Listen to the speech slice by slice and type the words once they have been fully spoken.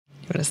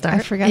to start? I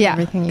forgot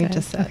everything you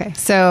just said. Okay.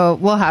 So,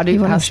 well, how do you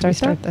want to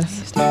start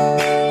this?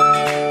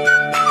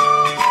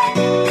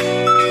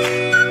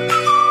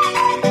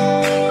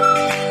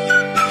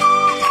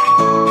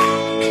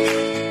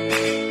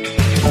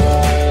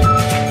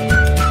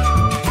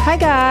 Hi,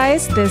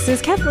 guys. This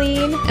is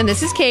Kathleen. And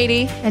this is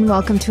Kadi. And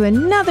welcome to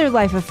another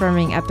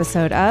life-affirming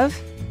episode of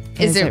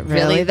Is It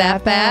Really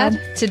That Bad?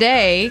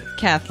 Today,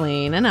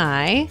 Kathleen and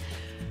I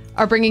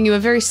are bringing you a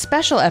very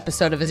special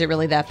episode of Is It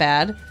Really That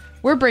Bad?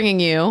 We're bringing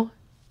you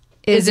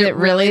Is It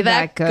Really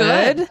That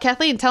Good?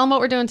 Kathleen, tell them what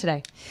we're doing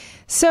today.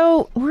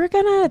 So we're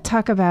going to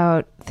talk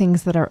about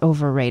things that are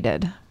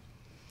overrated.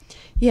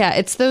 Yeah,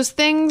 it's those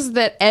things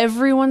that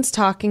everyone's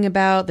talking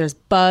about. There's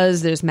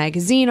buzz, there's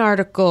magazine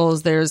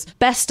articles, there's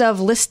best of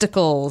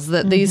listicles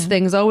that these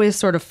things always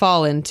sort of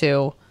fall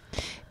into.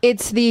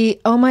 It's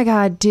the, oh my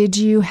God,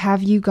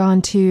 have you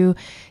gone to,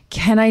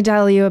 can I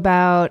tell you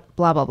about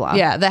blah, blah, blah.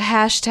 Yeah, the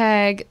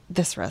hashtag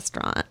this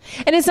restaurant.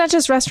 And it's not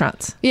just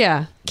restaurants.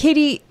 Yeah.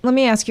 Kadi, let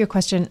me ask you a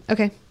question.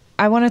 Okay.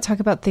 I want to talk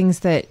about things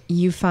that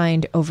you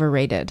find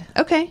overrated.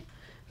 Okay.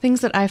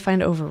 Things that I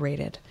find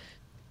overrated.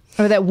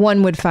 Or that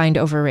one would find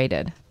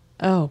overrated.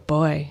 Oh,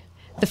 boy.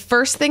 The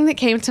first thing that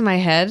came to my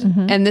head,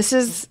 and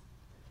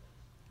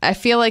I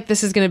feel like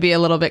this is going to be a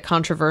little bit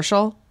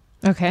controversial.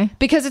 Okay.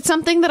 Because it's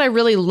something that I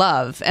really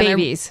love. And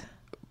Babies.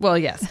 Well,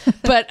 yes.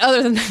 But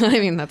other than that, I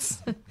mean, that's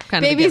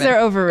kind of Babies are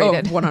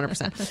overrated. Oh,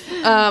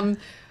 100%.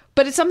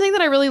 But it's something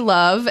that I really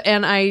love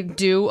and I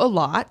do a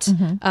lot.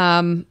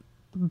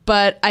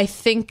 But I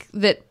think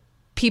that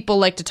people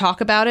like to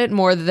talk about it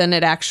more than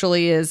it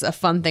actually is a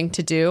fun thing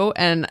to do.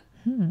 And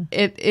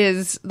it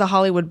is the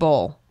Hollywood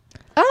Bowl.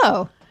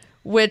 Oh.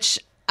 Which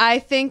I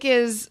think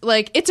is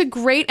like, it's a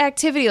great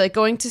activity, like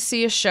going to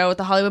see a show at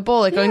the Hollywood Bowl,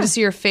 like going to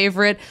see your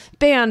favorite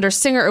band or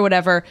singer or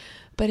whatever.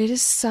 But it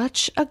is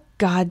such a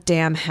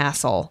goddamn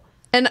hassle.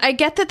 And I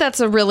get that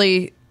that's a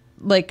really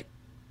like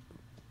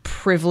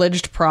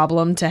privileged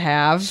problem to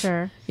have.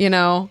 Sure. You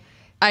know,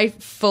 I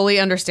fully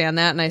understand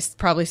that. And I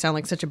probably sound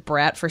like such a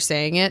brat for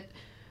saying it.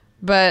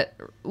 But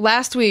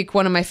last week,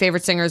 one of my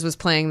favorite singers was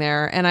playing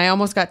there and I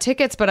almost got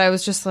tickets, but I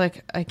was just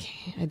like, I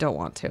don't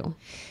want to.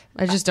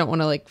 I just don't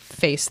want to like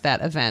face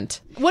that event.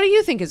 What do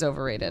you think is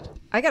overrated?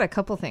 I got a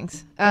couple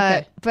things.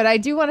 Okay. But I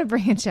do want to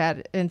bring in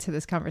Chad into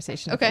this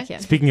conversation. Okay. If I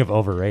can. Speaking of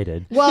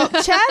overrated. Well,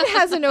 Chad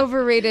has an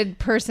overrated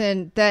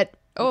person that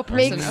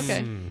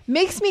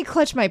makes me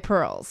clutch my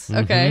pearls.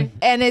 Okay.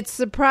 And it's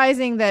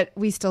surprising that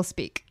we still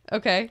speak.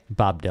 Okay.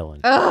 Bob Dylan.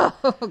 Oh,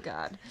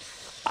 God.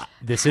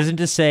 This isn't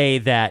to say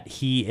that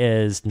he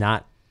is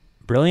not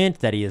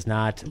brilliant, that he is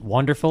not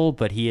wonderful,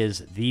 but he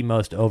is the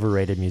most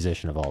overrated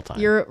musician of all time.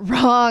 You're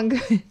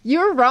wrong.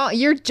 You're wrong.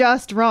 You're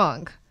just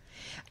wrong.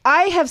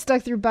 I have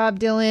stuck through Bob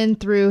Dylan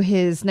through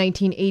his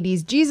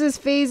 1980s Jesus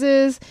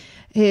phases,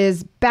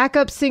 his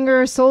backup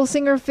singer, soul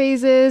singer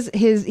phases.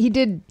 He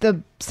did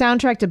the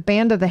soundtrack to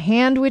Band of the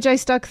Hand, which I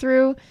stuck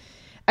through.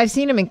 I've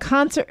seen him in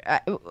concert.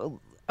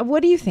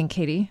 What do you think,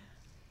 Kadi?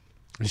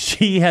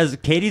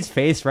 Kadi's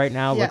face right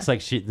now looks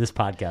like this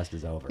podcast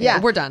is over. Yeah,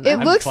 we're done. It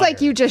looks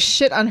like you just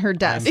shit on her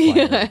desk.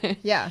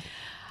 Yeah.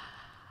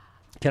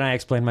 Can I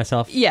explain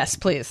myself? Yes,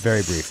 please.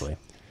 Very briefly.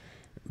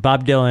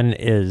 Bob Dylan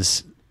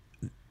is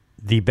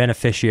the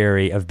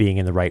beneficiary of being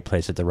in the right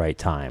place at the right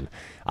time.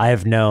 I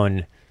have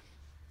known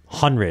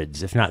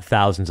hundreds, if not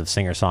thousands, of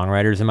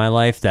singer-songwriters in my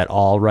life that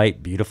all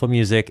write beautiful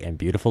music and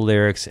beautiful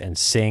lyrics and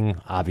sing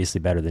obviously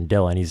better than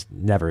Dylan.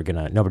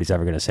 Nobody's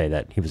ever gonna say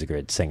that he was a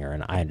great singer,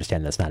 and I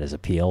understand that's not his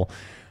appeal,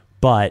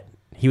 but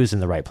he was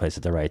in the right place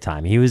at the right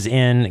time. He was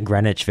in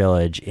Greenwich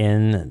Village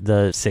in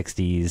the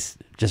 60s,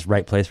 just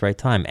right place, right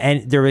time.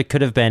 And there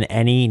could have been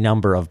any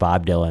number of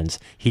Bob Dylans.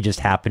 He just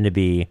happened to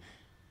be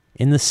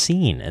in the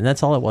scene, and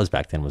that's all it was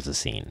back then, was the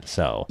scene.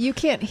 So you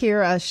can't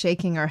hear us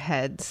shaking our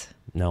heads.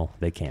 No,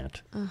 they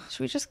can't.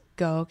 Should we just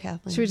go,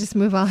 Kathleen? Should we just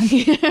move on?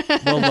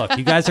 Well, look,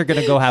 you guys are going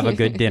to go have a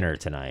good dinner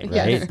tonight,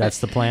 right? Yes. That's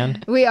the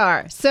plan? We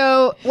are.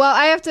 So, well,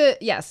 I have to,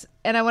 yes,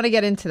 and I want to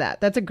get into that.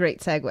 That's a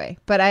great segue.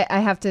 But I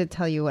have to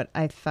tell you what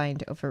I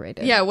find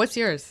overrated. Yeah, what's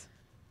yours?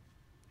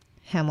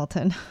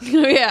 Hamilton.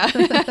 Yeah.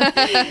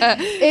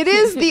 It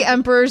is the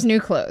Emperor's New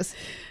Clothes.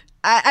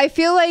 I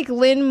feel like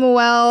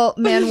Lin-Manuel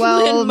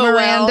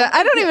Miranda.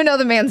 I don't even know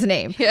the man's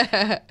name.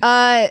 Yeah.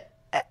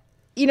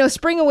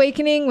 Spring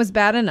Awakening was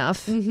bad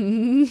enough.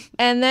 And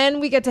then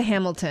we get to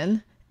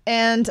Hamilton.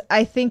 And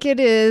I think it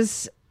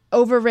is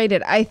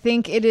overrated. I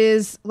think it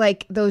is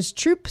like those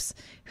troops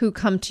who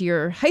come to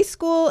your high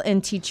school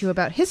and teach you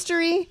about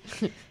history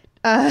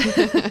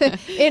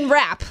in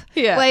rap.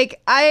 Yeah.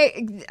 Like,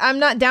 I'm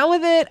not down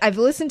with it. I've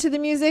listened to the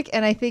music,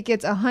 and I think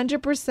it's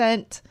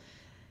 100%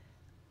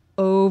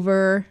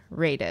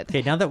 overrated.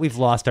 Okay, now that we've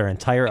lost our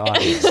entire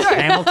audience,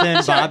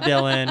 Hamilton, Bob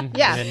Dylan,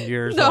 and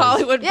yours. The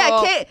Hollywood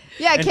Bowl.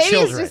 Katie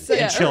is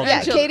just children.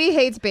 Yeah, Kadi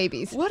hates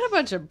babies. What a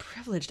bunch of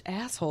privileged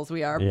assholes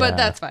we are, but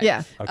that's fine.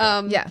 Yeah.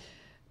 Okay.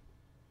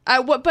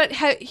 But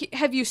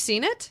have you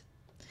seen it?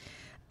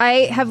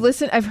 I have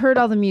listened. I've heard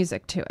all the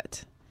music to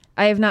it.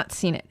 I have not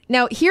seen it.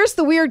 Now, here's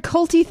the weird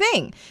culty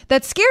thing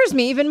that scares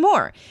me even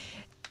more.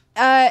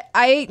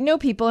 I know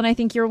people, and I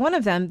think you're one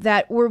of them,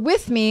 that were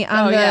with me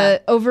on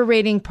the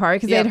overrating part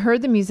because they had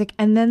heard the music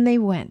and then they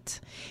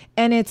went.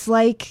 And it's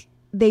like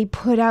they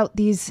put out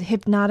these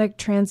hypnotic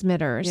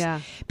transmitters.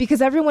 Yeah.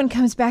 Because everyone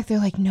comes back, they're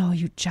like, no,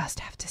 you just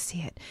have to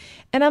see it.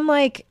 And I'm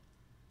like,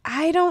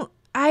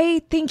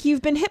 I think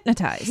you've been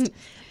hypnotized.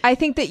 I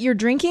think that you're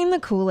drinking the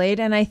Kool-Aid,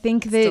 and I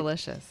think that... It's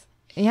delicious.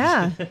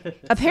 Yeah.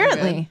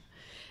 Apparently. So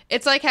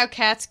it's like how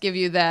cats give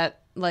you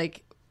that,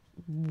 like,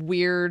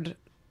 weird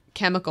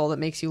chemical that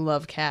makes you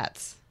love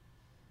cats.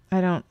 I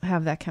don't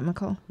have that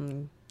chemical.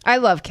 I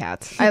love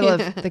cats. I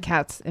love the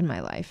cats in my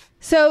life.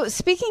 So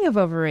speaking of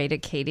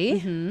overrated,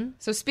 Katie.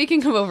 So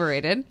speaking of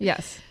overrated.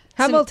 Yes.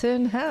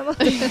 Hamilton. Sorry. I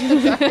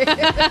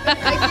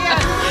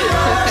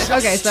can't.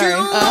 Okay, sorry.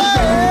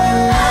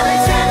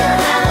 Alexander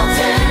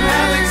Hamilton.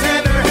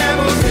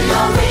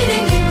 You're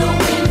waiting in the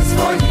wings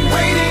for you.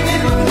 Waiting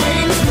in the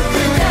wings.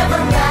 You never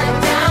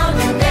back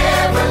down. You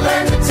never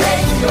learn to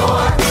take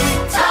your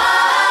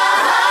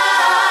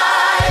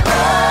time.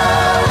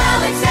 Oh,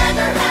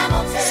 Alexander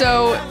Hamilton.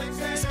 So,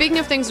 speaking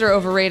of things that are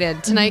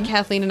overrated, tonight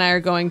Kathleen and I are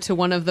going to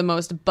one of the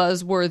most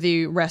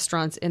buzzworthy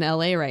restaurants in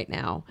LA right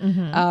now.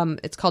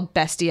 It's called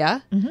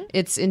Bestia.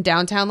 It's in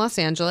downtown Los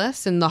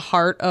Angeles, in the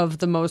heart of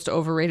the most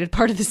overrated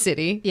part of the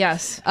city.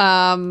 Yes.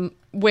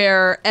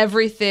 Where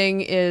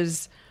everything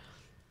is,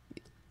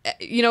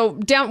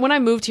 when I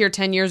moved here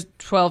 10 years,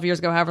 12 years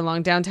ago, however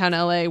long, downtown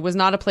LA was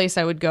not a place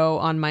I would go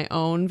on my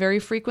own very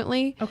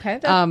frequently. Okay.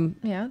 That's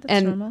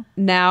and normal.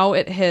 Now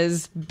it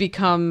has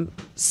become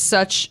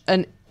such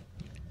an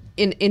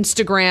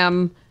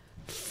Instagram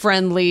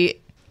friendly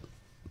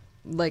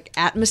like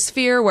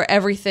atmosphere where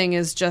everything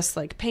is just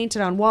like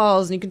painted on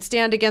walls and you can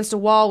stand against a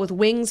wall with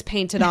wings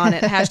painted on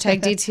it.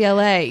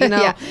 #DTLA,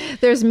 Yeah.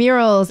 There's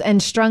murals and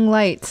strung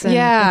lights. And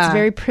it's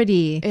very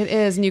pretty. It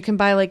is. And you can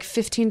buy like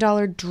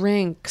 $15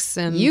 drinks.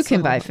 And you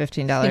can buy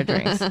 $15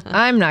 drinks.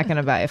 I'm not going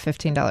to buy a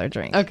 $15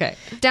 drink. Okay.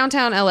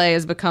 Downtown LA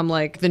has become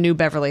like the new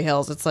Beverly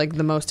Hills. It's like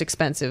the most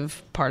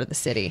expensive part of the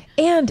city.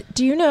 And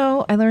do you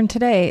know, I learned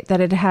today that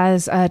it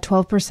has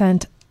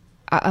 12%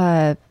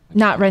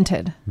 not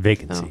rented.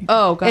 Vacancy.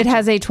 Oh, gotcha. It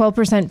has a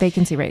 12%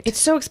 vacancy rate. It's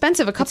so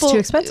expensive. It's too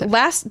expensive.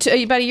 About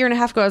a year and a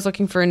half ago, I was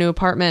looking for a new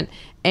apartment,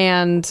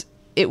 and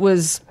it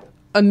was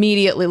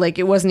immediately like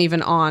it wasn't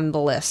even on the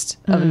list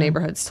of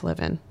neighborhoods to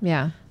live in.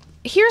 Yeah.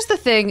 Here's the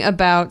thing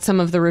about some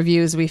of the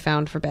reviews we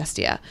found for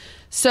Bestia.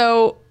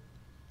 So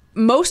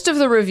most of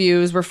the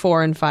reviews were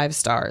 4 and 5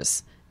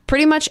 stars.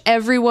 Pretty much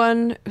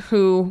everyone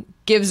who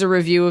gives a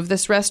review of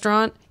this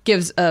restaurant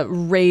gives a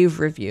rave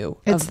review.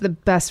 It's the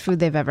best food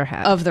they've ever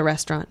had. Of the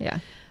restaurant. Yeah.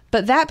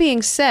 But that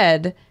being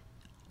said,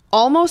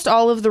 almost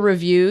all of the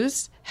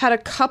reviews had a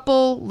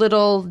couple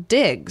little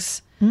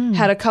digs.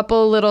 Had a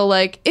couple little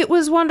like, it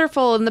was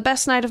wonderful and the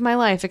best night of my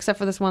life, except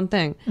for this one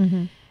thing.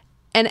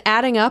 And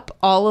adding up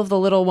all of the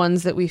little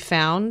ones that we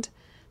found,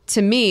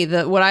 to me,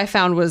 what I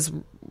found was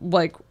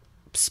like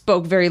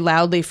spoke very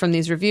loudly from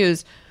these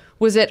reviews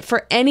was that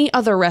for any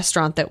other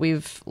restaurant that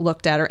we've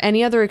looked at or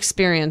any other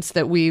experience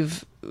that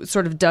we've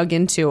sort of dug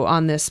into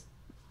on this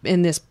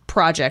in this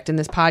project, in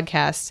this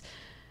podcast,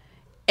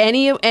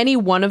 any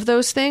one of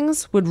those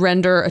things would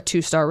render a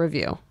 2-star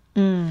review.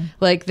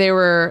 Like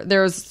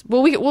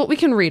we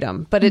can read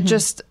them, but it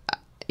just,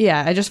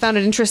 I just found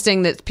it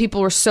interesting that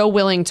people were so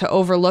willing to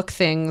overlook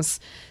things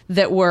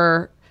that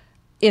were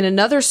in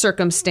another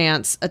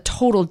circumstance a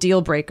total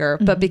deal breaker,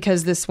 but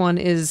because this one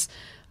is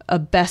a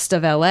best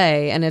of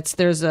LA and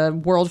there's a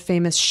world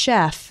famous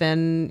chef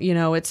and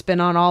it's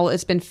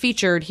been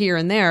featured here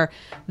and there,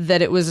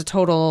 that it was a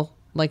total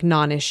like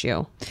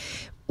non-issue.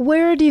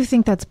 Where do you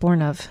think that's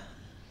born of?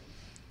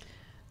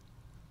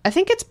 I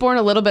think it's born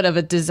a little bit of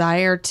a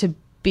desire to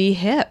be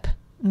hip.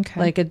 Okay.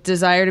 Like a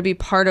desire to be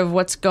part of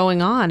what's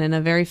going on in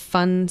a very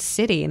fun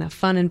city, in a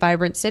fun and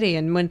vibrant city.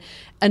 And when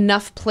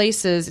enough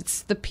places,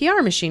 it's the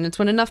PR machine. It's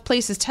when enough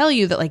places tell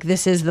you that like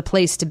this is the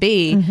place to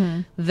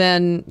be,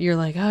 then you're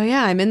like, oh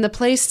yeah, I'm in the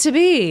place to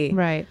be.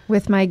 Right.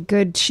 With my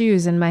good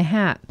shoes and my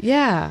hat.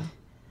 Yeah.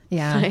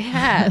 Yeah. My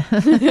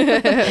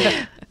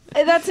hat.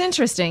 That's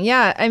interesting.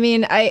 Yeah. I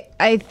mean,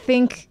 I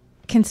think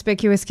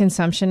conspicuous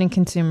consumption and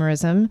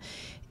consumerism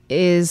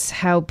is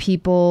how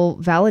people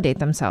validate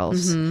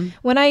themselves.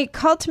 When I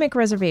called to make a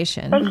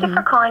reservation. Thank you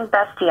for calling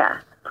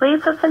Bestia.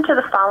 Please listen to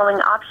the following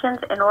options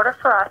in order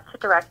for us to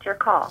direct your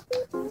call.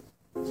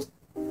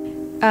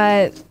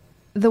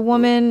 The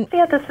woman...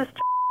 Yeah, this is...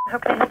 How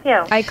can I help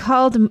you? I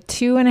called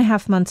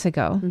 2.5 months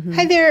ago.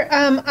 Hi there.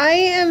 I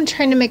am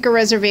trying to make a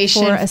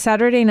reservation for a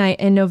Saturday night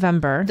in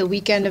November. The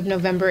weekend of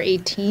November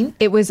 18th.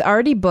 It was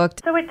already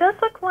booked. So it does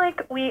look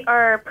like we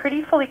are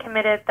pretty fully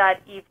committed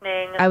that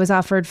evening. I was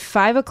offered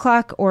 5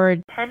 o'clock or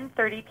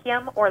 10:30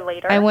 p.m. or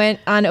later. I went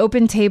on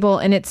Open Table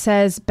and it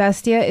says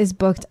Bestia is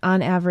booked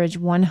on average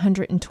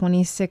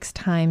 126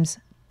 times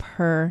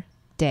per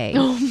day.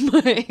 Oh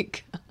my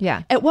God.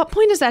 Yeah. At what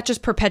point is that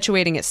just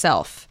perpetuating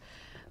itself?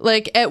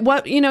 Like at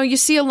what, you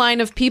see a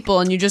line of people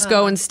and you just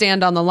go and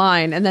stand on the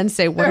line and then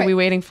say, what are we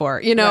waiting for?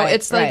 Right,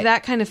 it's like right.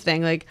 that kind of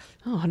thing. Like,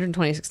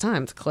 126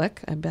 times,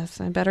 click. I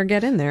better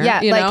get in there.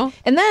 Yeah, you know?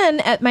 And then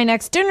at my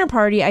next dinner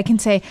party, I can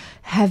say,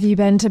 have you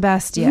been to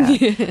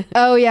Bestia?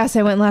 Oh, yes,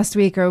 I went last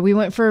week. Or we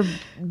went for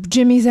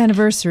Jimmy's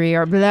anniversary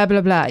or blah,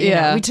 blah, blah. You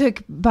know, we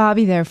took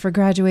Bobby there for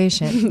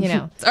graduation,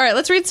 All right,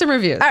 let's read some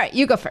reviews. All right,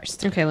 you go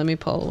first. Okay, let me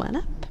pull one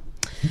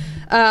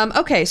up.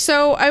 Okay,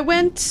 so I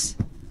went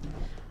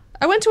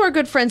to our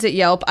good friends at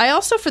Yelp. I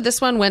also, for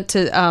this one, went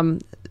to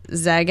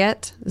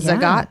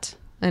Zagat.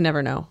 I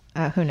never know.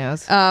 Who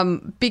knows?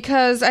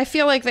 Because I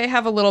feel like they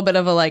have a little bit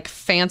of a like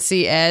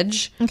fancy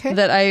edge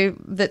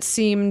that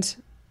seemed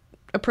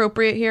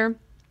appropriate here.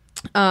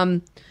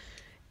 And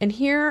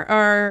here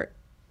are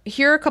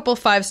a couple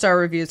 5-star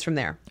reviews from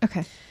there.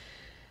 Okay.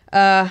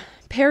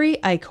 Perry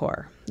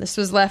Icor. This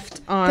was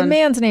left on... The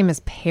man's name is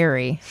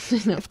Perry.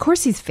 Of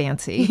course he's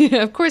fancy.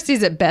 Of course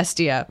he's at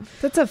Bestia.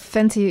 That's a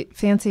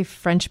fancy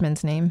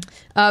Frenchman's name.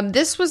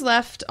 This was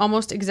left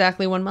almost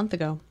exactly 1 month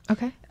ago.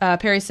 Okay.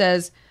 Perry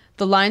says,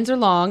 the lines are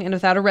long and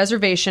without a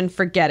reservation,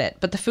 forget it.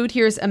 But the food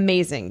here is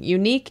amazing.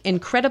 Unique,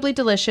 incredibly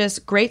delicious,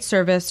 great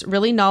service,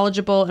 really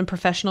knowledgeable and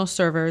professional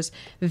servers,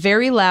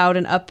 very loud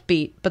and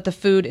upbeat, but the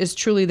food is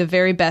truly the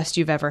very best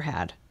you've ever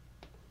had.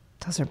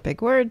 Those are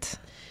big words.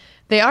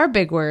 They are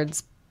big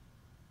words,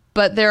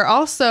 but they're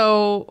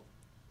also,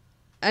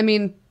 I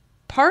mean,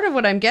 part of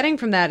what I'm getting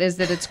from that is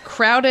that it's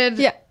crowded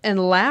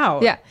and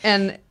loud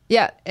and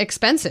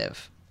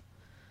expensive.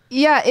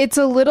 Yeah, it's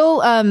a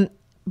little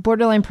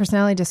borderline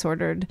personality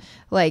disordered.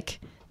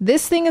 Like,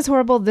 this thing is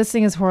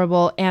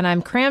horrible, and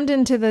I'm crammed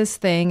into this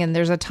thing, and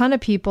there's a ton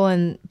of people,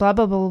 and blah,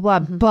 blah, blah, blah,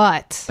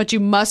 blah. But you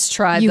must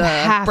try the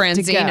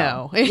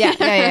Branzino.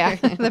 Yeah.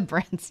 The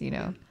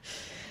Branzino.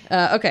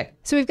 Okay.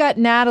 So we've got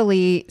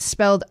Natalie,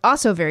 spelled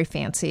also very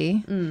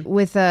fancy,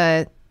 with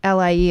a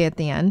L-I-E at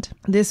the end.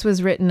 This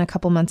was written a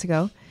couple months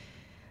ago.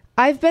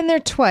 I've been there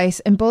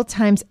twice, and both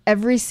times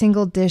every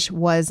single dish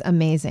was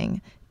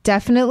amazing.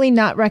 Definitely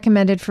not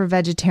recommended for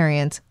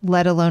vegetarians,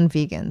 let alone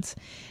vegans.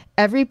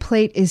 Every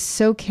plate is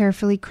so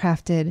carefully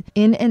crafted,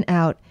 in and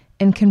out,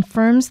 and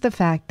confirms the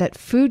fact that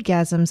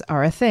foodgasms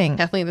are a thing.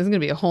 Kathleen, this is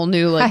going to be a whole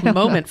new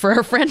moment for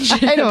our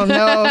friendship. I don't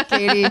know,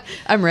 Katie.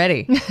 I'm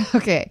ready.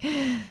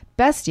 Okay.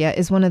 Bestia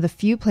is one of the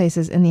few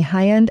places in the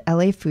high-end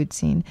LA food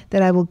scene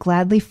that I will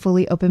gladly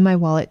fully open my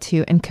wallet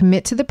to and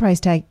commit to the price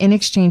tag in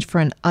exchange for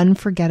an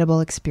unforgettable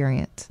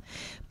experience.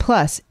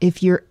 Plus,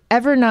 if you're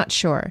ever not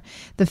sure,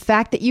 the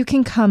fact that you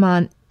can come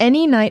on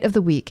any night of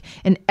the week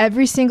and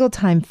every single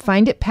time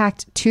find it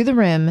packed to the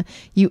rim,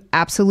 you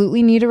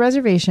absolutely need a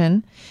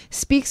reservation,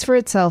 speaks for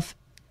itself,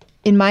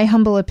 in my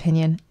humble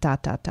opinion, ...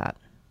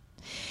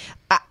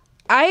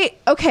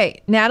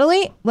 Okay,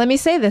 Natalie, let me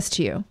say this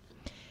to you.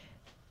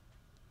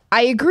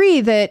 I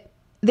agree that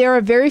there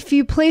are very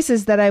few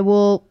places that I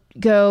will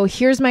go,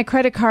 here's my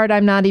credit card,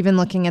 I'm not even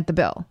looking at the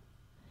bill.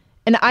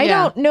 And I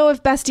don't know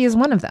if Bestie is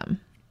one of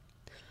them.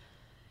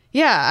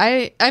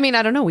 Yeah, I mean,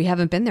 I don't know. We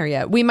haven't been there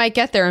yet. We might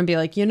get there and be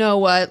like, you know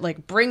what?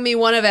 Like, bring me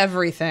one of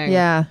everything.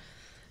 Yeah.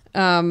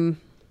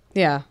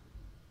 Yeah.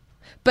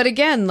 But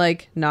again,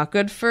 like, not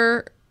good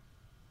for...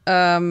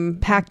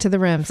 packed to the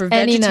rim. For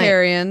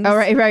vegetarians. Oh,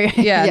 right.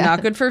 Yeah,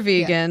 not good for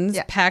vegans.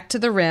 Yeah. Packed to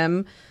the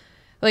rim.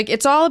 Like,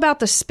 it's all about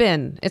the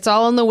spin. It's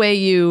all in the way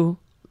you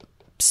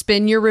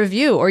spin your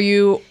review or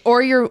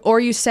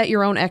you set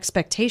your own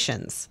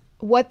expectations.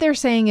 What they're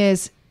saying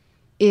is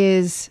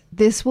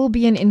this will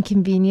be an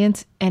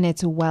inconvenience and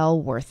it's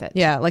well worth it.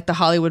 Yeah, like the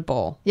Hollywood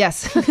Bowl.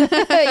 Yes.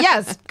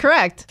 Yes,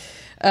 correct.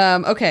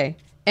 Okay.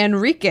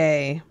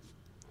 Enrique.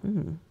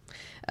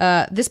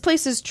 This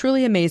place is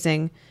truly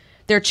amazing.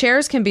 Their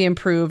chairs can be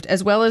improved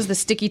as well as the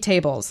sticky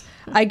tables.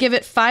 I give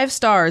it 5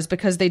 stars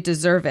because they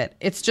deserve it.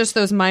 It's just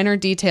those minor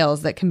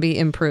details that can be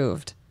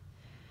improved.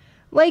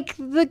 Like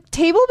the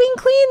table being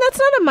clean? That's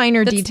not a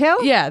minor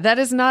detail. Yeah, that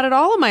is not at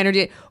all a minor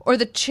detail. Or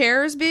the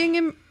chairs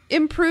being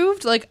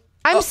improved. Like,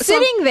 I'm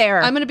sitting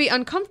there. I'm going to be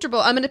uncomfortable.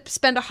 I'm going to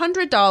spend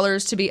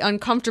 $100 to be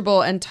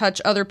uncomfortable and touch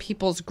other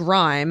people's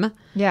grime.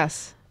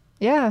 Yes.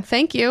 Yeah.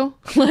 Thank you.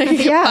 Like,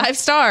 5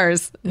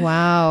 stars.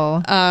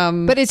 Wow.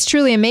 But it's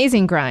truly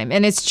amazing grime,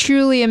 and it's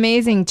truly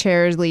amazing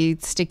chairly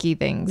sticky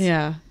things.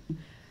 Yeah.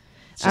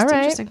 It's all just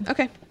right.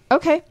 interesting.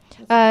 Okay.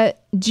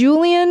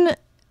 Julian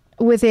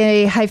with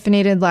a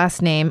hyphenated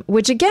last name,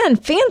 which again,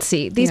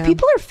 fancy. These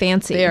people are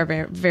fancy. They are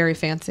very, very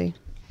fancy.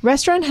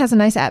 Restaurant has a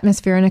nice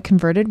atmosphere in a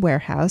converted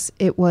warehouse.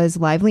 It was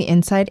lively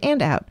inside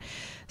and out.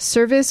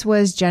 Service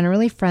was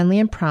generally friendly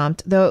and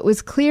prompt, though it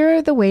was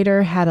clear the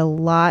waiter had a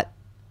lot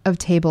of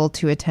table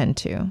to attend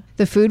to.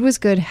 The food was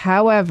good,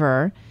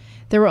 however,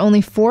 there were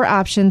only 4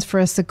 options for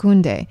a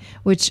secunde,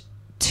 which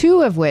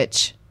 2 of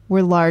which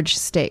were large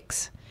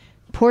steaks.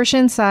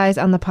 Portion size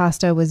on the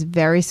pasta was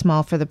very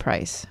small for the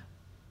price.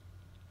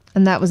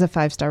 And that was a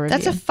 5-star review.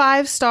 That's a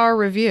 5-star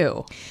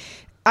review.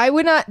 I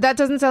would not, that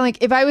doesn't sound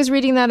like, if I was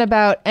reading that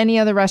about any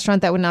other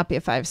restaurant, that would not be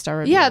a 5-star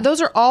review. Yeah,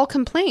 those are all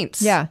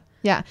complaints. Yeah.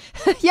 Yeah.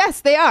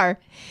 Yes, they are.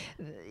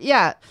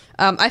 Yeah.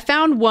 I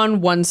found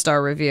one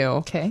star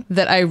review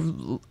that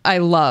I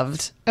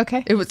loved.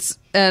 Okay. It was,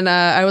 and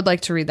I would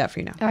like to read that for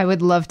you now. I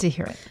would love to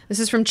hear it. This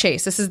is from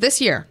Chase. This is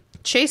this year.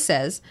 Chase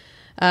says,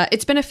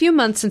 it's been a few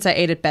months since I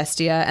ate at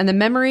Bestia, and the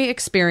memory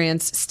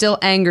experience still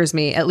angers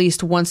me at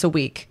least once a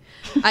week.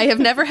 I have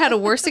never had a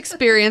worse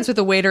experience with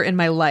a waiter in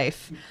my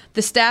life.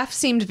 The staff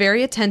seemed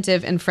very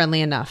attentive and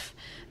friendly enough.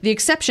 The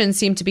exception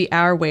seemed to be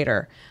our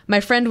waiter. My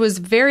friend was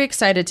very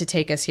excited to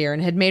take us here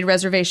and had made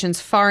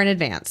reservations far in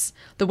advance.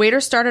 The waiter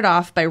started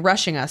off by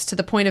rushing us to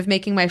the point of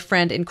making my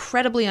friend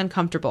incredibly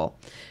uncomfortable.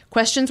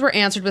 Questions were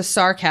answered with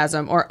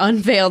sarcasm or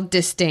unveiled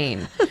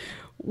disdain.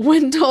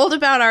 When told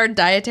about our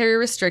dietary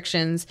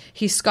restrictions,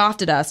 he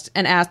scoffed at us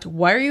and asked,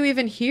 "Why are you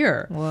even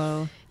here?"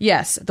 Whoa.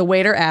 Yes, the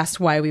waiter asked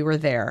why we were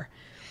there.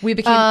 We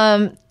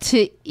became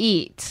to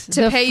eat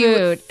to the pay you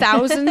food.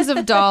 thousands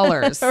of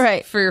dollars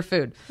Right. for your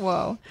food.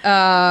 Whoa.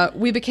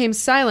 We became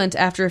silent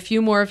after a few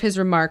more of his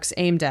remarks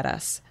aimed at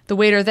us. The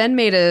waiter then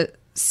made a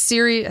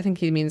series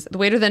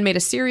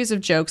of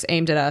jokes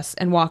aimed at us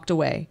and walked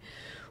away.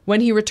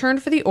 When he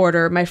returned for the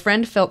order, my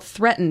friend felt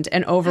threatened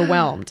and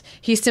overwhelmed.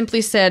 He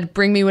simply said,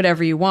 "Bring me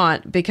whatever you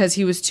want," because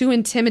he was too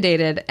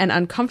intimidated and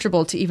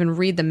uncomfortable to even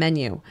read the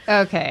menu.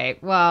 Okay.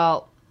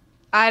 Well,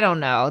 I don't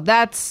know.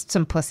 That's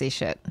some pussy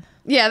shit.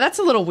 Yeah, that's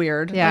a little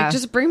weird. Yeah. Like,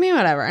 just bring me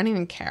whatever. I don't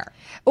even care.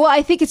 Well,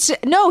 I think it's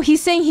no.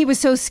 He's saying he was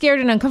so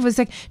scared and uncomfortable. It's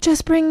like,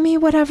 just bring me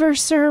whatever,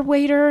 sir,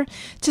 waiter.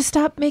 Just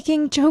stop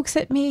making jokes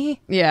at me.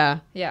 Yeah.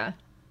 Yeah,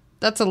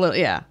 That's a little,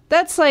 yeah.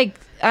 that's like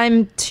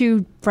I'm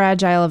too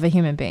fragile of a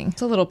human being.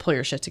 It's a little pull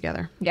your shit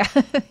together. Yeah,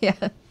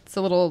 yeah. It's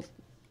a little,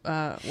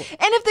 And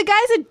if the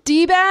guy's a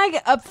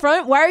d-bag up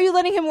front, why are you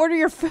letting him order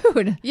your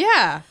food?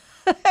 yeah.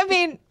 I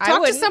mean, I Talk to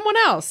wouldn't. someone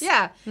else.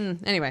 Yeah.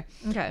 Anyway.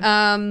 Okay.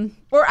 Or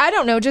Or I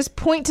don't know. Just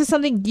point to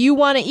something you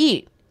want to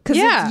eat because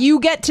Yeah. you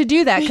get to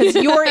do that because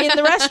you're in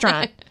the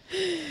restaurant.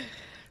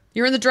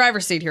 you're in the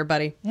driver's seat here,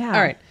 buddy. Yeah.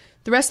 All right.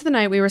 The rest of the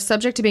night, we were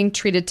subject to being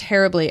treated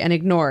terribly and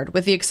ignored,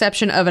 with the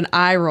exception of an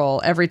eye roll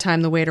every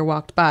time the waiter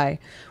walked by.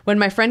 When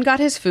my friend got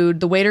his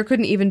food, the waiter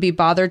couldn't even be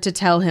bothered to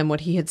tell him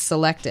what he had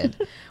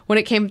selected. When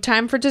it came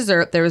time for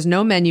dessert, there was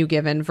no menu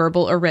given,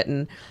 verbal or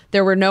written.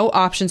 There were no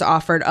options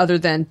offered other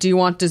than, "Do you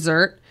want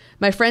dessert?"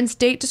 My friend's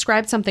date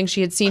described something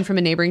she had seen from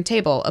a neighboring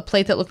table, a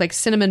plate that looked like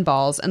cinnamon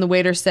balls, and the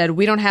waiter said,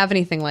 "We don't have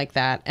anything like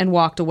that," and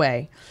walked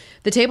away.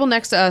 The table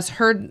next to us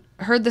heard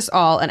this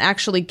all and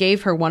actually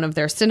gave her one of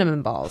their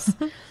cinnamon balls.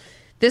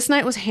 This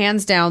night was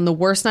hands down the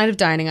worst night of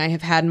dining I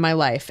have had in my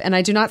life, and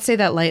I do not say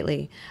that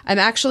lightly. I'm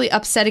actually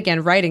upset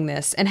again writing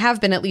this, and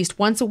have been at least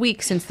once a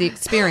week since the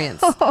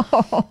experience.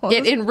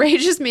 It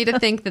enrages me to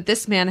think that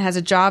this man has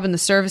a job in the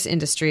service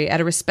industry at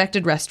a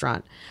respected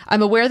restaurant.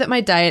 I'm aware that my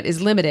diet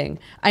is limiting.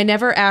 I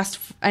never asked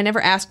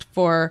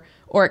for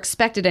or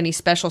expected any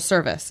special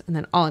service, and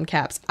then all in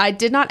caps. I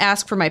did not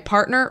ask for my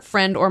partner,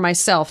 friend, or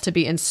myself to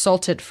be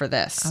insulted for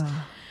this.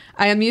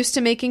 I am used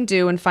to making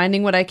do and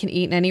finding what I can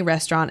eat in any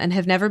restaurant and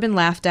have never been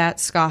laughed at,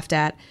 scoffed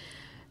at,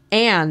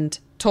 and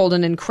told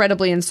an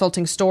incredibly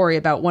insulting story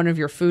about one of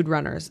your food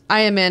runners.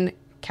 I am in,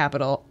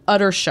 capital,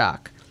 utter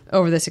shock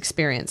over this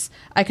experience.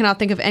 I cannot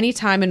think of any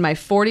time in my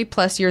 40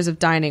 plus years of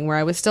dining where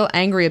I was still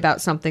angry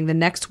about something the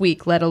next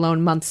week, let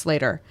alone months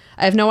later.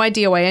 I have no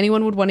idea why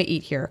anyone would want to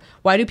eat here.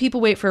 Why do people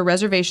wait for a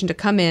reservation to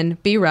come in,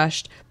 be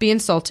rushed, be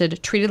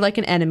insulted, treated like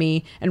an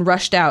enemy, and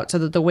rushed out so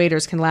that the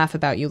waiters can laugh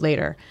about you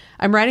later?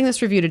 I'm writing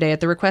this review today at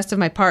the request of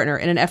my partner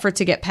in an effort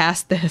to get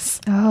past this.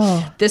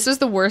 Oh. This was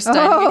the worst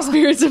dining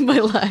experience of my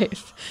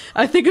life.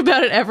 I think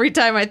about it every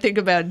time I think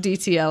about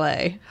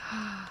DTLA.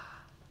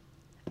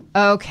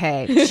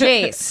 Okay,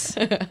 Chase.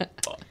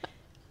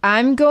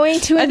 I'm going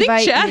to I think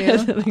invite Chad you.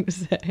 has something to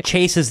say.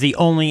 Chase is the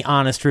only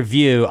honest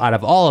review out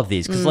of all of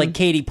these because, like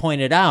Katie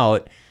pointed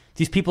out,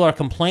 these people are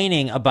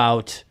complaining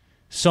about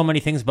so many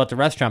things about the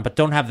restaurant, but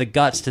don't have the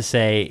guts to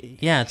say,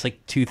 "Yeah, it's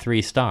like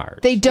 2-3 stars."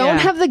 They don't Yeah.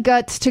 have the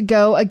guts to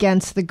go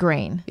against the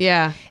grain,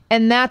 Yeah.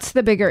 and that's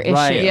the bigger issue.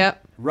 Right.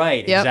 Yep.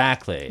 Right. Yep.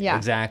 Exactly. Yeah.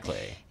 Exactly.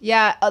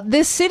 Yeah,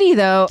 this city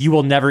though. You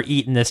will never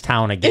eat in this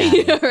town again.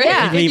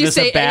 Yeah. Leave You us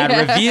say- a bad yeah.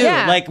 review.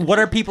 Yeah. Like, what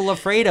are people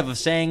afraid of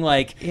saying?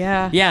 Like,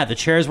 Yeah. the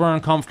chairs were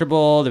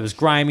uncomfortable. It was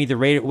grimy. The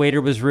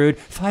waiter was rude.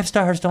 5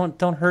 stars. Don't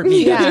hurt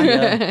me.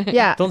 Yeah.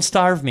 Yeah, Don't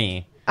starve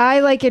me. I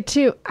like it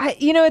too.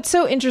 It's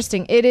so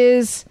interesting. It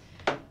is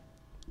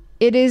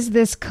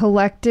this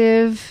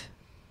collective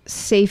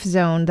safe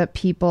zone that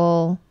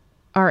people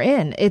are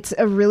in. It's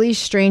a really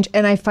strange,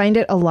 and I find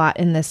it a lot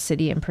in this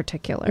city in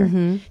particular.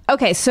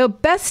 Okay, so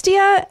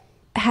Bestia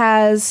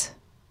has,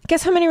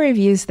 guess how many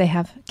reviews they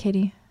have,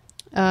 Katie?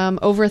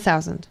 Over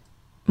 1,000.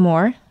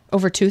 More?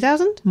 Over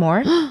 2,000?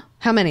 More?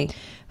 How many?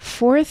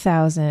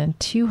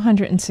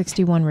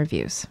 4,261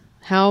 reviews.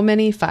 How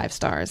many 5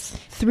 stars?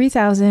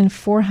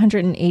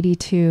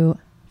 3,482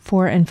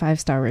 4 and 5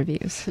 star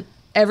reviews.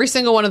 Every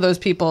single one of those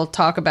people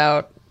talk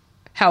about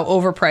how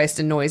overpriced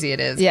and noisy it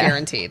is, Yeah.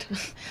 guaranteed.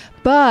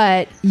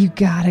 But you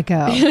gotta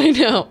go. I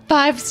know.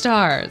 5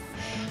 stars.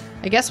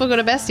 I guess we'll go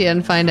to Bestia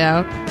and find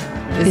out,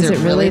 is it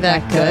really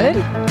that good?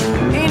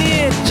 Ain't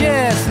it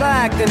just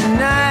like the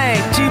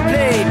night you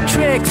play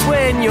tricks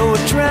when you're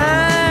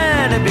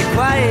trying to be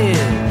quiet.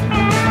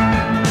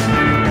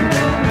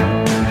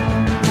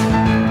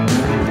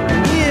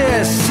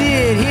 You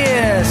sit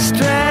here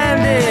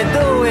stranded,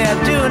 though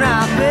we're doing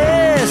our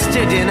best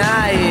to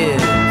deny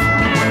it.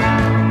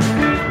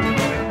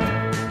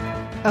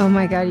 Oh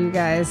my God, you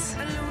guys.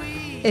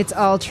 It's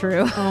all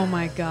true. Oh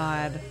my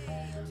God.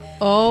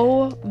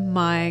 Oh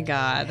my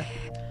God.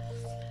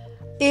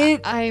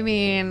 I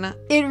mean,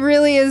 It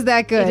really is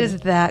that good. it is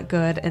that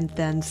good and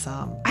then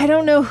some. I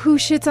don't know who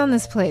shits on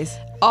this place.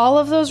 All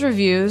of those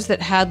reviews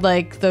that had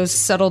like those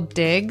subtle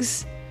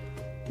digs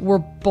were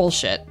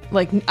bullshit.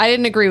 Like, I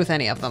didn't agree with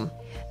any of them.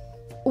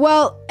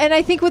 Well, and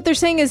I think what they're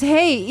saying is,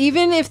 hey,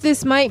 even if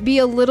this might be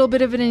a little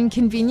bit of an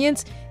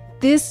inconvenience,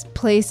 this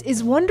place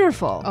is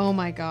wonderful. Oh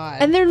my God.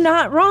 And they're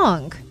not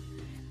wrong.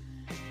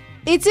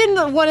 It's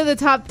in one of the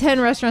top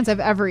 10 restaurants I've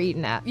ever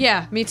eaten at.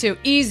 Yeah, me too.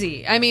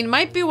 Easy. I mean,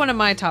 might be one of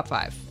my top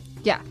 5.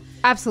 Yeah,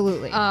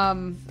 absolutely.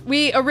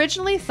 We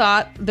originally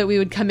thought that we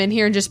would come in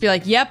here and just be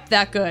like, yep,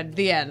 that good.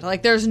 The end.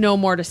 Like, there's no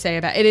more to say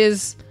about it. It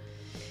is.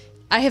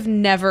 I have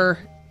never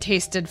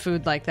tasted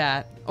food like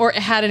that or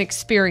had an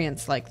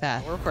experience like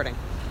that. We're recording.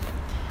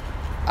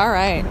 All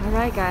right. All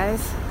right,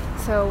 guys.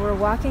 So we're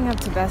walking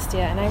up to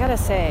Bestia, and I gotta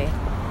say,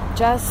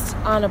 just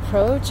on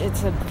approach,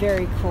 it's a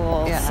very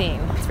cool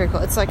scene. It's very cool.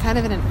 It's like kind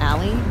of in an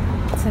alley,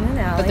 It's in an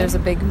alley. but there's a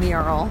big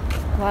mural.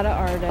 A lot of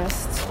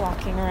artists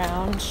walking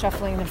around,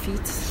 shuffling their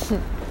feet.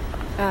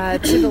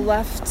 To the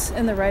left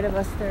and the right of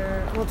us,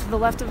 to the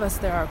left of us,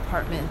 there are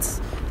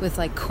apartments with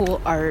like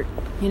cool art.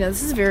 You know,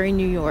 this is very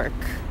New York.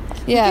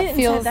 Yeah, Get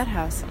inside that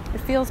house.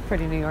 It feels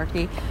pretty New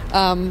Yorky.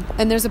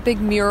 And there's a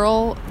big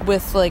mural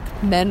with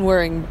like men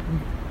wearing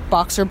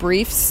boxer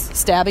briefs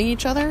stabbing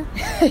each other.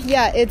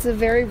 Yeah, it's a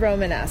very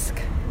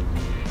Romanesque.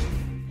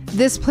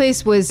 This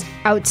place was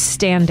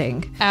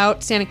outstanding.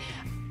 Outstanding.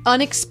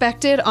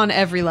 Unexpected on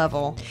every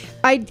level.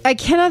 I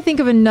cannot think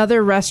of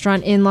another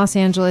restaurant in Los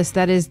Angeles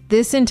that is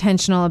this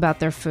intentional about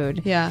their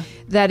food. Yeah.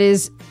 That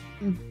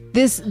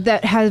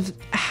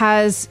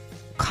has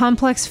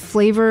complex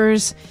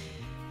flavors.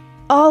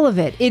 All of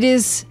it. It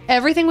is.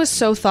 Everything was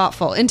so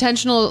thoughtful.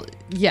 Intentional,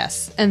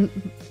 yes. And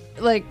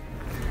like,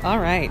 all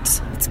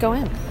right, let's go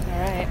in. All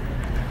right.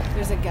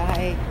 There's a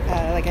guy,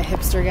 like a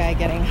hipster guy,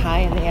 getting high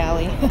in the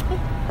alley.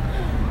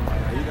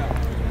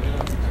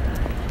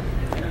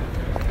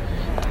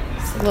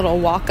 It's a little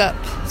walk-up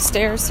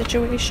stairs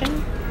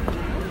situation.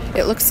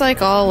 It looks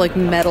like all like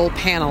metal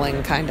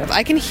paneling, kind of.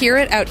 I can hear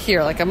it out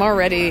here. Like, I'm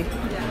already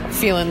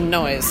feeling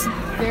noise.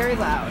 Very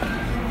loud.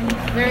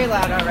 Very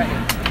loud already.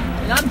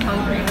 And I'm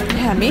hungry.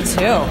 Yeah, me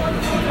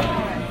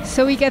too.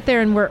 So we get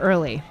there and we're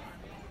early.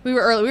 We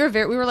were early.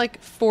 We were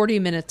like 40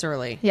 minutes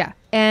early. Yeah.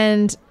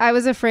 And I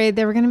was afraid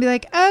they were going to be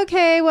like,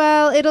 okay,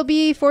 well, it'll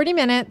be 40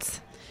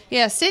 minutes.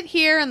 Yeah, sit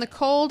here in the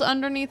cold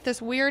underneath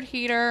this weird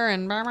heater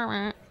and blah, blah,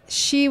 blah.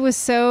 She was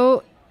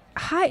so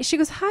hi. She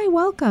goes, hi,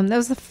 welcome. That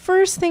was the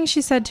first thing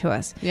she said to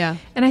us. Yeah.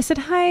 And I said,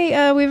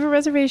 hi, we have a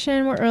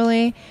reservation. We're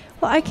early.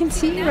 Well, I can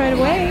see you right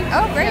away.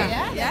 Oh, great.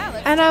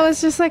 Yeah. And I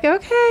was just like,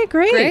 okay,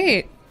 great.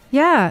 Great.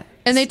 Yeah.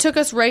 And they took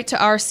us right to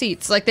our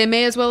seats. Like, they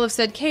may as well have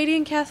said Katie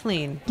and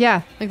Kathleen.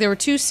 Yeah. Like, there were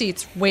 2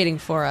 seats waiting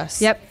for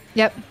us. Yep.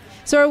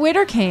 So our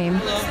waiter came.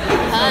 Great,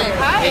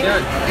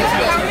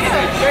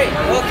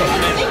 welcome.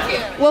 Thank you.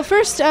 Well,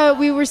 first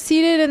we were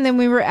seated, and then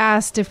we were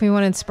asked if we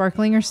wanted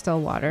sparkling or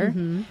still water,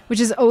 which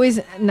is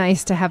always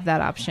nice to have that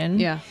option.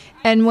 Yeah.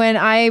 And when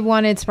I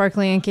wanted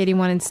sparkling and Katie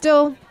wanted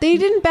still, they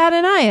didn't bat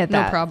an eye at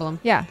that. No problem.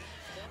 Yeah.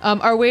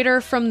 Our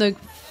waiter from the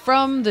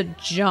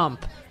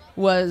jump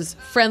was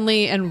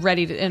friendly and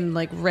ready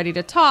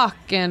to talk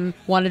and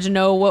wanted to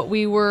know what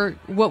we were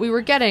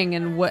getting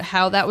and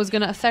how that was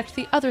going to affect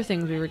the other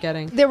things we were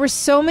getting. There were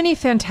so many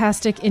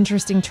fantastic,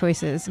 interesting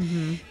choices.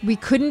 We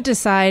couldn't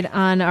decide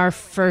on our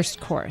first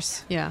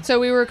course. Yeah. So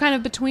we were kind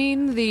of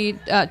between the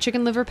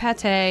chicken liver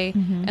pate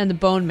and the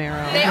bone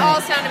marrow. They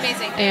all sound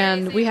amazing.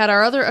 And we had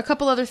a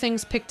couple other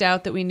things picked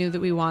out that we knew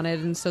that we wanted,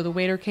 and so the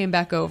waiter came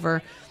back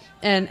over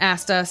and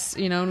asked us,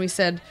 and we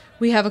said,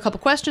 we have a couple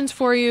questions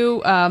for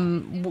you.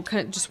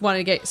 Just want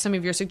to get some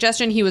of your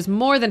suggestion. He was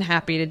more than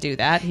happy to do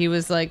that. He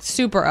was like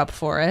super up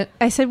for it.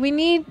 I said, we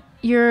need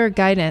your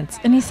guidance.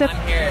 And he said,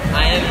 I'm here.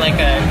 I am like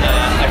a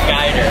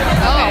guider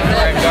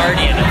or a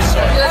guardian of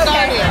sorts. You're a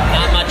guardian.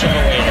 Not much of a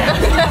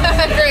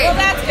waiter. Great. Well,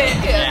 that's good.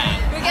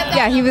 Yeah. We get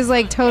that. yeah, he was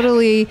like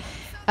totally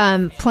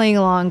playing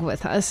along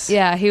with us.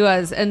 Yeah, he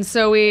was. And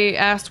so we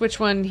asked which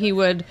one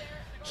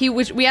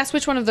we asked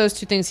which one of those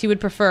 2 things he would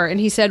prefer, and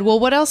he said, well,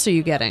 what else are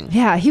you getting?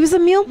 Yeah, he was a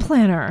meal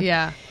planner.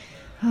 Yeah.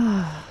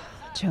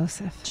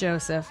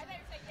 Joseph.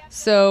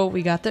 So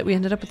we got that. We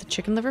ended up with the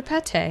chicken liver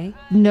pate.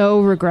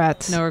 No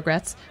regrets. No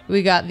regrets.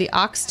 We got the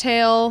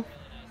oxtail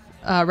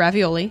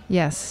ravioli.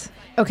 Yes.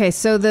 Okay,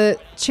 so the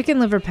chicken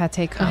liver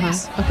pate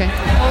comes. Okay.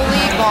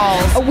 Holy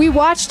balls. Oh, we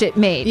watched it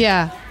made.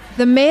 Yeah.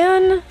 The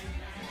man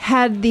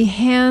had the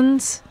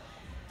hands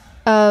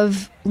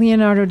of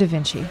Leonardo da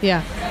Vinci.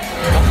 Yeah.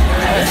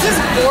 This is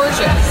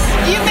gorgeous.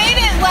 You made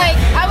it like,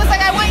 I was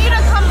like, I want you to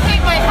come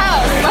paint my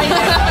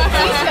house.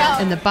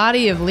 and the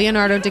body of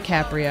Leonardo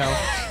DiCaprio.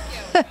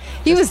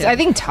 He was, I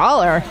think,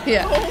 taller.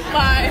 Yeah. Oh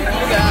my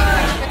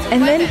god.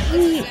 And then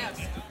he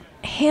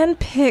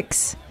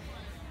handpicks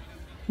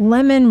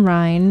lemon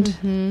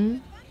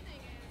rind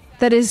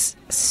that is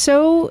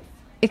so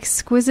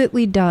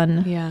exquisitely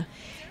done. Yeah.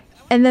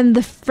 And then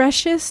the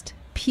freshest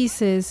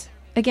pieces,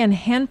 again,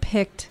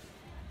 handpicked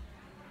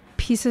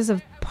pieces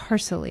of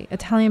parsley,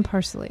 Italian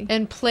parsley.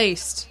 And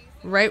placed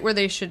right where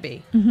they should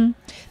be.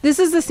 This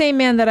is the same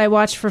man that I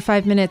watched for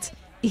 5 minutes.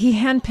 He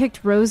handpicked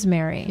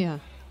rosemary. Yeah.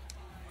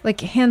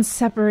 Like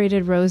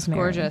hand-separated rosemary.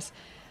 Gorgeous.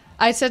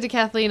 I said to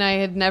Kathleen I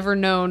had never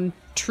known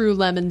true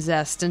lemon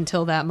zest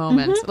until that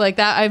moment. Like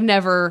that, I've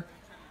never.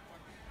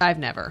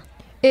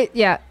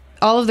 Yeah.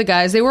 All of the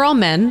guys, they were all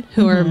men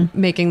who were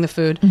making the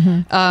food.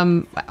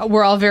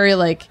 We're all very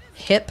like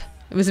hip.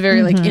 It was a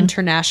very like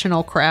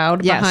international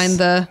crowd Yes.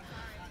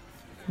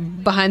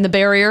 behind the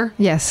barrier.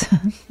 Yes.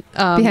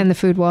 Behind the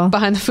food wall.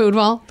 Behind the food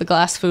wall, the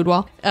glass food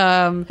wall.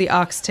 The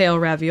oxtail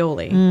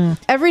ravioli.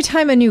 Every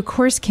time a new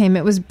course came,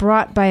 it was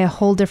brought by a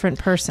whole different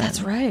person.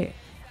 That's right.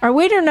 Our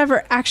waiter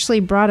never actually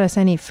brought us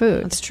any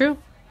food. That's true.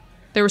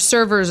 There were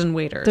servers and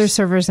waiters. There's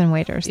servers and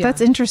waiters. Yeah. That's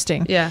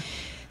interesting. Yeah.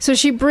 So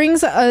she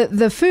brings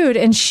the food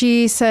and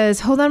she says,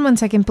 hold on one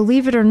second,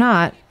 believe it or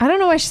not. I don't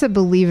know why she said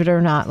believe it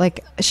or not.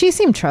 Like, she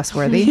seemed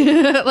trustworthy.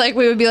 Like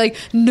we would be like,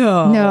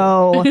 no.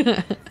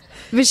 No.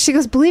 But she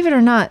goes, believe it or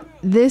not,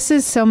 this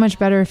is so much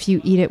better if you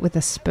eat it with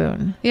a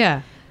spoon.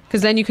 Yeah.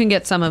 Because then you can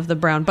get some of the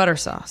brown butter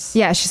sauce.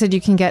 Yeah, she said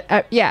you can get,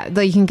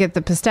 you can get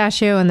the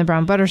pistachio and the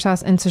brown butter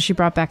sauce. And so she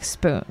brought back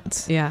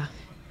spoons. Yeah.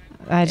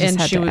 I just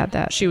had she to add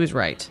that. She was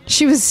right.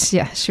 She was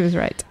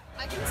right.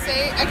 I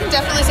can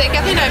definitely say,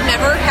 Kathleen, I've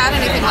never had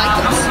anything like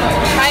this.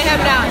 I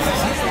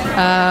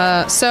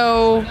have not.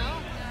 So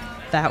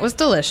that was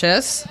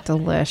delicious.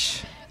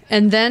 Delish.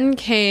 And then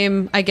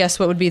came, I guess,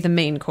 what would be the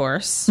main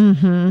course,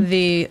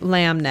 the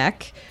lamb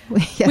neck.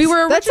 Yes. We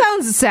were that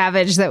sounds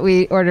savage that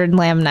we ordered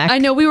lamb neck. I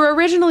know, we were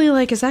originally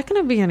like, is there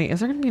going to be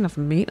enough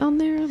meat on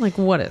there? Like,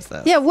 what is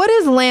this? Yeah, what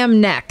is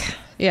lamb neck?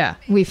 Yeah.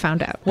 We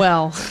found out.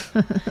 Well,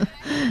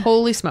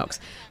 holy smokes.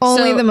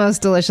 Only So- the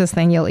most delicious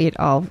thing you'll eat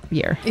all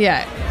year.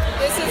 Yeah.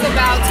 This is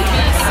about to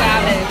be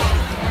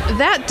savage.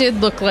 That did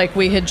look like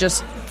we had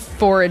just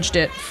foraged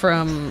it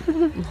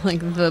from like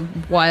the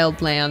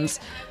wild lands.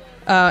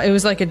 It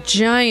was like a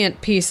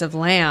giant piece of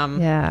lamb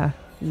Yeah.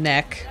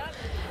 neck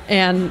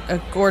and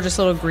a gorgeous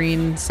little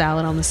green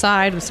salad on the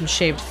side with some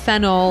shaved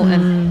fennel.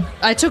 And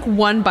I took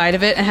one bite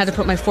of it and had to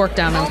put my fork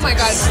down. Oh my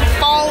god, it's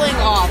falling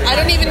off. I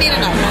don't even need a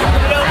knife. You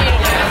don't need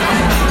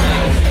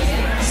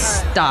a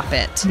knife. Stop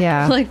it.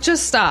 Yeah. Like,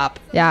 just stop.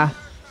 Yeah.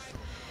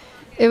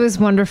 It was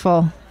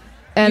wonderful.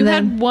 And You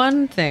then had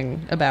one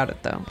thing about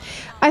it, though.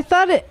 I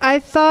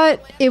thought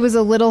it was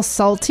a little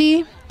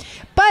salty.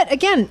 But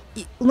again,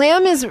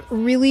 lamb is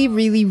really,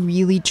 really,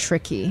 really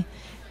tricky.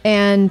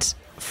 And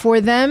for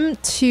them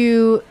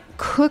to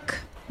cook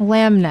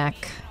lamb neck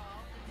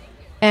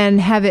and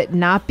have it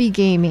not be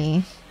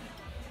gamey,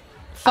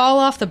 Fall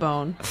off the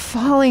bone.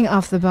 falling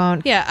off the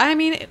bone. Yeah, I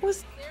mean, it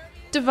was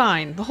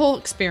divine, the whole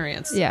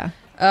experience. Yeah.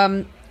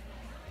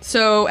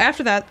 So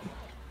after that,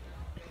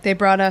 they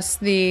brought us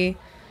the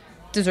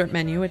dessert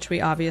menu, which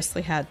we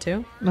obviously had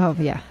to. Oh,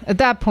 yeah. At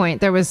that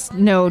point, there was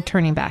no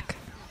turning back.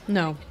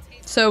 No.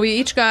 So we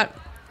each got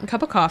a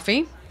cup of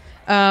coffee,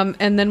 and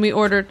then we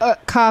ordered...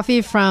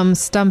 Coffee from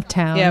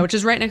Stumptown. yeah, which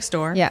is right next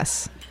door.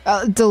 Yes.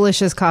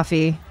 Delicious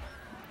coffee.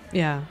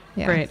 Yeah,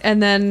 Yeah. great.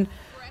 And then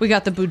we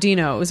got the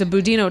budino. It was a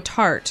budino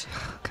tart.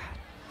 Oh, God.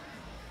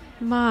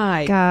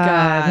 My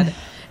God.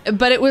 God.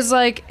 But it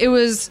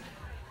was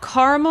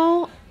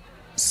caramel,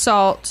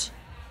 salt,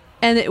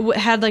 and it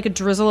had like a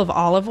drizzle of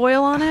olive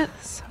oil on it.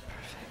 So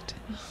perfect.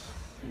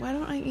 Why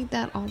don't I eat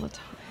that all the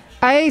time?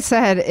 I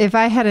said if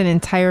I had an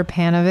entire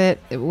pan of it,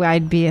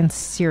 I'd be in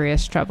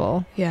serious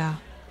trouble. Yeah.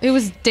 It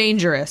was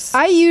dangerous.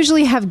 I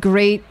usually have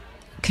great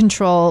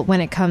control when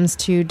it comes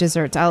to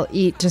desserts. I'll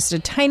eat just a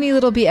tiny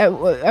little bit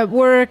at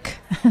work.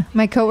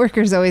 My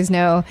coworkers always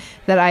know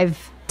that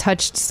I've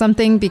touched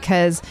something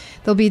because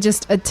there'll be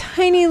just a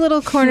tiny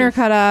little corner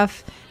cut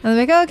off. And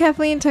they're like, oh,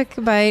 Kathleen took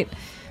a bite.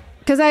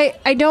 Because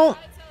I don't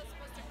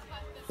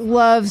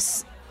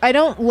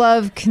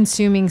love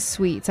consuming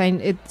sweets.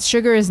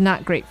 Sugar is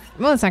not great.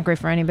 Well, it's not great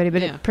for anybody,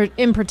 but Yeah.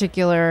 in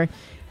particular,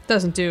 It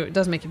doesn't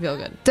make you feel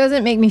good.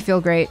 doesn't make me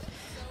feel great.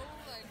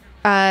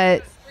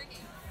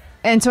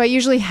 And so I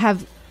usually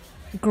have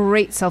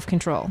great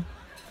self-control.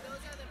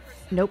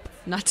 Nope.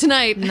 Not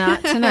tonight.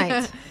 Not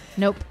tonight.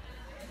 Nope.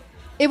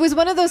 It was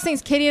one of those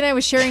things. Katie and I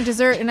was sharing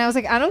dessert, and I was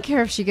like, I don't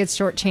care if she gets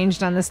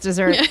shortchanged on this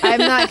dessert. I'm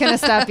not going to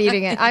stop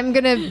eating it. I'm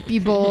going to be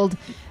bold.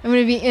 I'm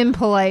going to be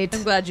impolite.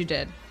 I'm glad you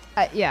did.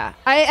 Yeah.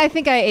 I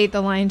think I ate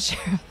the lion's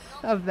share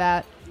of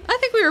that. I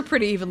think we were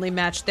pretty evenly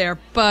matched there,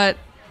 but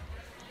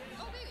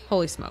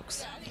holy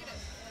smokes.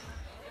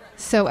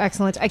 So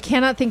excellent. I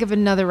cannot think of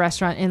another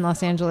restaurant in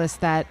Los Angeles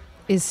that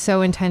is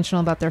so intentional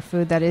about their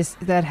food, that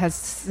has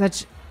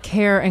such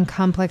care and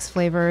complex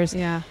flavors.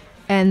 Yeah.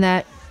 And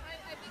that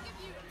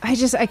I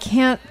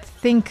can't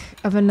think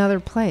of another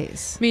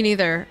place. Me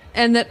neither.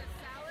 And that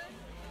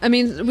I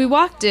mean, we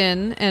walked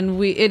in and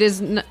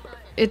it's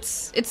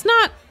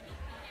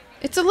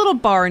a little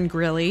bar and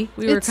grilly.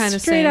 We were kind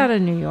of straight out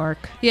of New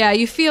York. Yeah,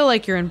 you feel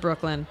like you're in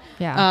Brooklyn.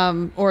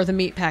 Yeah. Or the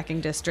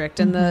meatpacking district.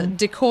 And the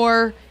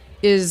decor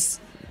is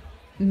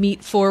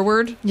meat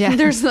forward. Yeah.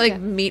 There's like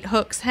meat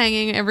hooks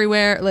hanging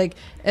everywhere, like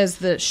as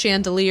the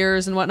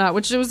chandeliers and whatnot,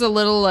 which was a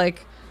little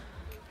like,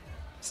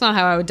 it's not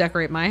how I would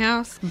decorate my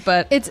house,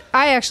 but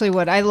I actually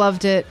would. I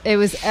loved it. It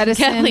was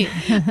Edison.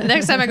 Kathleen. The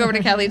next time I go over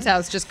to Kathleen's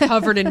house, just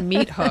covered in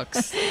meat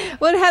hooks.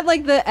 Well, it had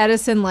like the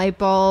Edison light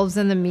bulbs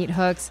and the meat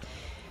hooks.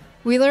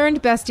 We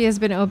learned Bestia has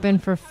been open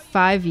for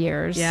 5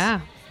 years.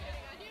 Yeah.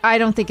 I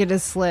don't think it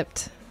has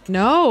slipped.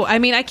 No, I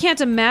mean, I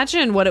can't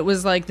imagine what it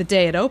was like the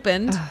day it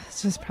opened.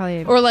 It's just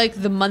probably... Or like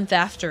the month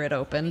after it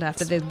opened,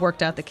 after they'd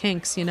worked out the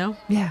kinks, you know?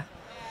 Yeah.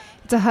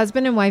 It's a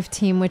husband and wife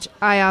team, which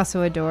I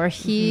also adore.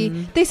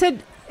 They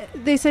said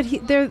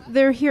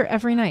they're here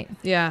every night.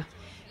 Yeah.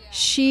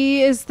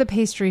 She is the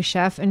pastry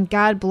chef, and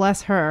God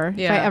bless her.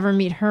 Yeah. If I ever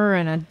meet her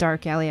in a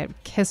dark alley, I'd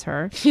kiss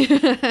her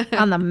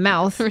on the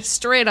mouth.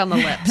 Straight on the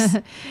lips.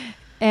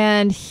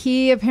 And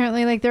he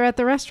apparently, like, they're at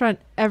the restaurant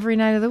every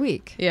night of the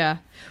week. Yeah.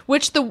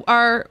 Which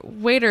our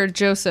waiter,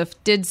 Joseph,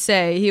 did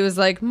say. He was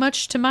like,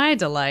 much to my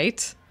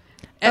delight.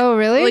 Oh,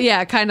 really? Well,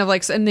 yeah, kind of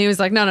like, and he was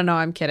like, no,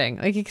 I'm kidding.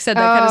 Like, he said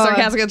that kind of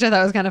sarcastic, which I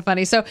thought was kind of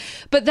funny. So,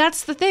 but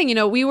that's the thing,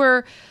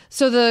 the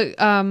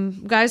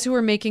guys who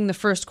were making the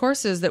first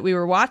courses that we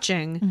were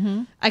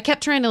watching, I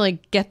kept trying to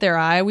like get their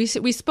eye. We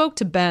spoke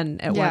to Ben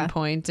at one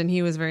point, and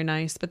he was very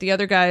nice. But the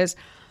other guys,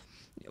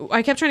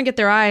 I kept trying to get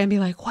their eye and be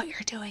like, what you're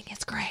doing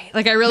is great.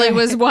 Like, I really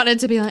wanted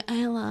to be like,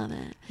 I love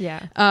it.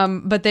 Yeah.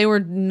 But they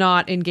were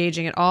not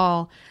engaging at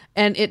all.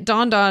 And it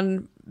dawned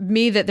on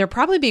me that they're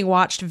probably being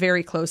watched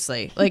very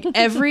closely. Like,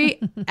 every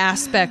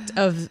aspect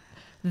of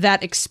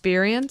that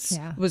experience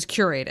was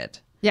curated.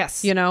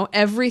 Yes.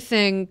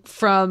 Everything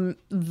from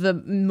the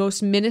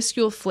most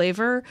minuscule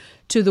flavor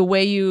to the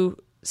way you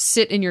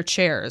sit in your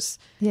chairs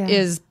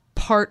is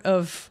part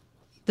of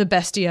the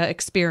Bestia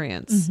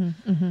experience.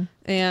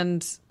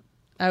 And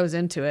I was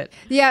into it.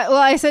 Yeah, well,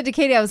 I said to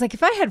Katie, I was like,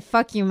 if I had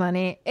fuck you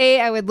money, A,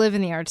 I would live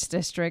in the Arts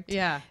District.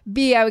 Yeah.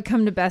 B, I would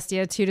come to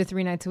Bestia 2 to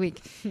 3 nights a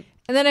week.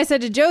 And then I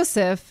said to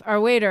Joseph, our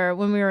waiter,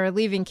 when we were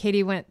leaving,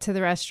 Katie went to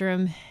the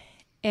restroom,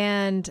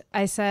 and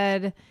I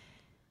said,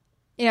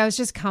 I was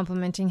just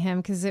complimenting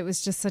him because it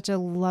was just such a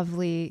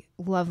lovely,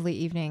 lovely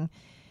evening.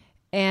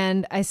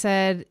 And he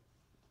said,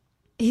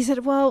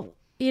 well,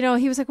 he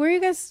was like, where are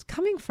you guys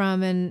coming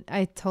from? And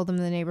I told him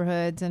the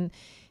neighborhoods, and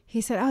he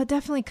said, oh,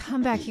 definitely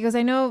come back. He goes,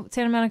 I know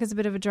Santa Monica's a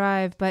bit of a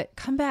drive, but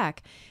come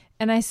back.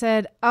 And I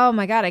said, oh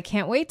my God, I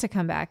can't wait to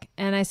come back.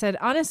 And I said,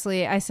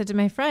 honestly, I said to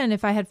my friend,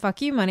 if I had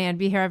fuck you money, I'd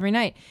be here every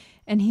night.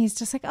 And he's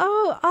just like,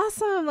 oh,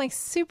 awesome. Like,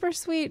 super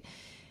sweet.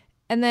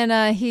 And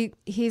then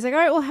he's like, all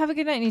right, well, have a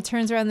good night. And he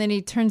turns around, then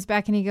he turns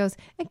back and he goes,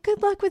 and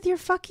good luck with your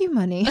fuck you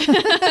money. Thanks,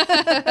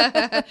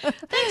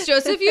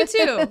 Joseph. You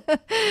too.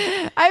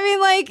 I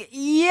mean, like,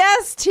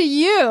 yes to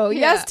you. Yeah.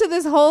 Yes to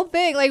this whole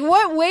thing. Like,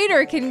 what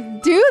waiter can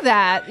do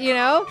that,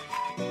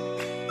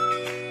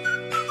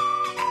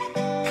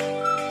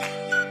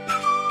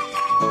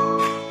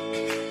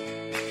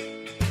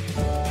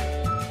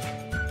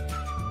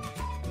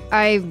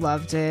 I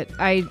loved it.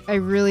 I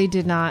really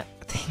did not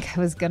think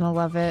I was going to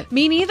love it.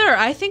 Me neither.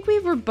 I think we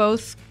were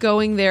both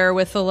going there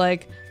with the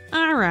like,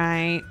 all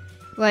right.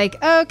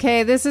 Like,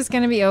 okay, this is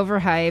going to be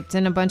overhyped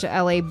and a bunch of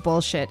LA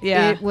bullshit.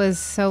 Yeah. It was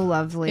so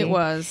lovely. It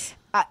was.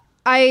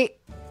 I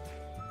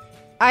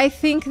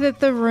think that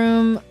the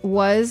room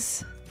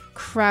was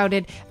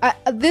crowded.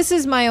 This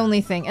is my only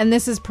thing, and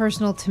this is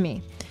personal to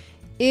me.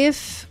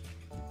 If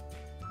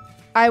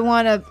I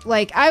want to,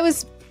 like,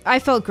 I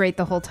felt great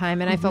the whole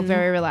time, and I felt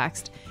very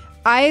relaxed.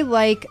 I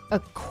like a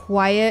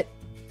quiet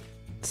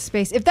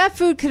space. If that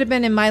food could have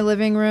been in my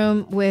living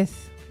room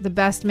with the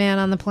best man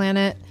on the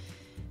planet,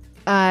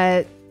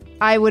 I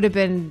would have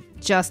been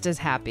just as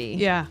happy.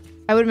 Yeah.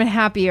 I would have been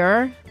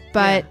happier,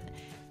 but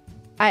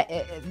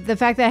the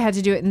fact that I had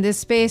to do it in this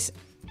space,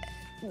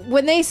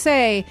 when they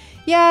say,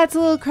 yeah, it's a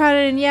little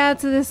crowded, and yeah,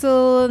 it's this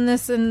little and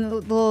this and a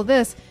little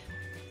this,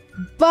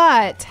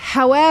 but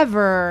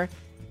however,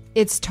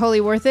 it's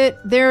totally worth it,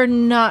 they're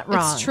not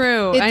wrong. It's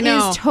true. It I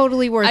know. is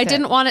totally worth it. I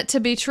didn't want it to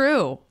be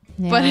true,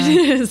 but Yeah.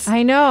 it is.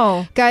 I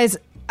know. Guys,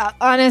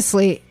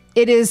 honestly,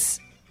 it is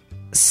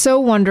so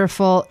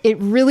wonderful. It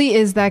really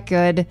is that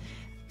good.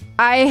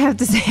 I have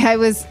to say, I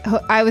was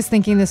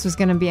thinking this was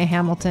going to be a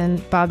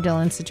Hamilton, Bob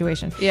Dylan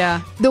situation.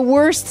 Yeah. The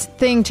worst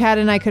thing Chad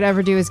and I could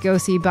ever do is go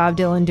see Bob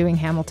Dylan doing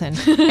Hamilton.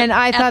 And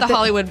I thought the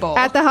Hollywood Bowl.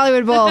 At the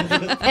Hollywood Bowl.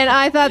 And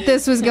I thought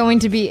this was going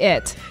to be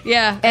it.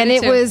 Yeah. And me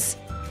it too. was,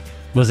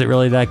 Was it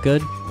really that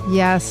good?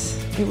 yes.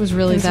 It was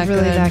really that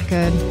really good. that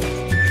good.